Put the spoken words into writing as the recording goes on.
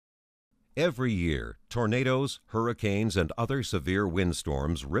Every year, tornadoes, hurricanes, and other severe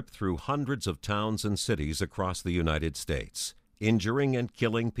windstorms rip through hundreds of towns and cities across the United States, injuring and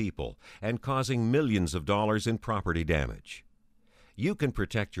killing people and causing millions of dollars in property damage. You can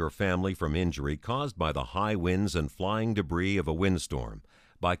protect your family from injury caused by the high winds and flying debris of a windstorm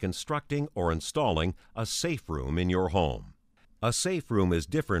by constructing or installing a safe room in your home. A safe room is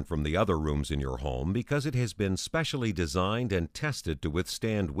different from the other rooms in your home because it has been specially designed and tested to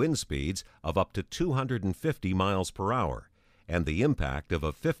withstand wind speeds of up to 250 miles per hour and the impact of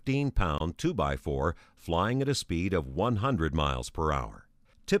a 15-pound 2x4 flying at a speed of 100 miles per hour.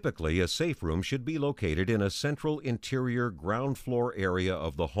 Typically, a safe room should be located in a central interior ground floor area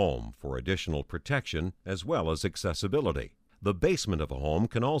of the home for additional protection as well as accessibility. The basement of a home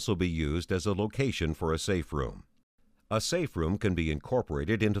can also be used as a location for a safe room. A safe room can be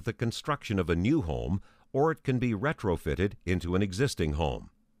incorporated into the construction of a new home, or it can be retrofitted into an existing home.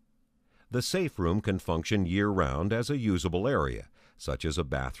 The safe room can function year-round as a usable area, such as a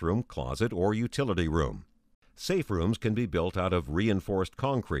bathroom, closet, or utility room. Safe rooms can be built out of reinforced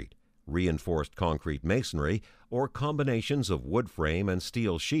concrete masonry, or combinations of wood frame and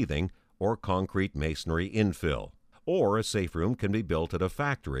steel sheathing, or concrete masonry infill. Or a safe room can be built at a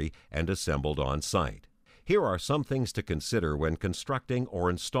factory and assembled on site. Here are some things to consider when constructing or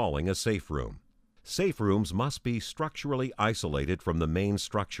installing a safe room. Safe rooms must be structurally isolated from the main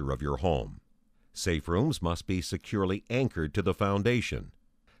structure of your home. Safe rooms must be securely anchored to the foundation.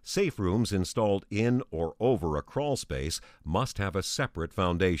 Safe rooms installed in or over a crawl space must have a separate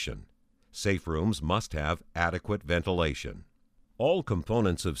foundation. Safe rooms must have adequate ventilation. All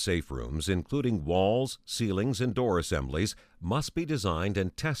components of safe rooms, including walls, ceilings, and door assemblies, must be designed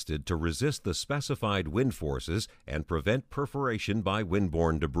and tested to resist the specified wind forces and prevent perforation by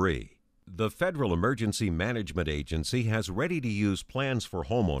windborne debris. The Federal Emergency Management Agency has ready-to-use plans for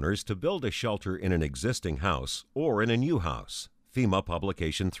homeowners to build a shelter in an existing house or in a new house. FEMA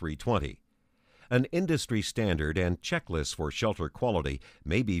Publication 320. An industry standard and checklists for shelter quality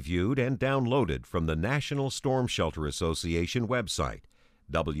may be viewed and downloaded from the National Storm Shelter Association website,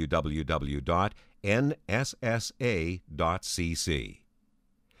 www.nssa.cc.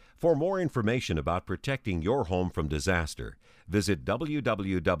 For more information about protecting your home from disaster, visit www.flash.org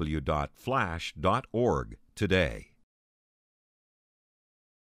today.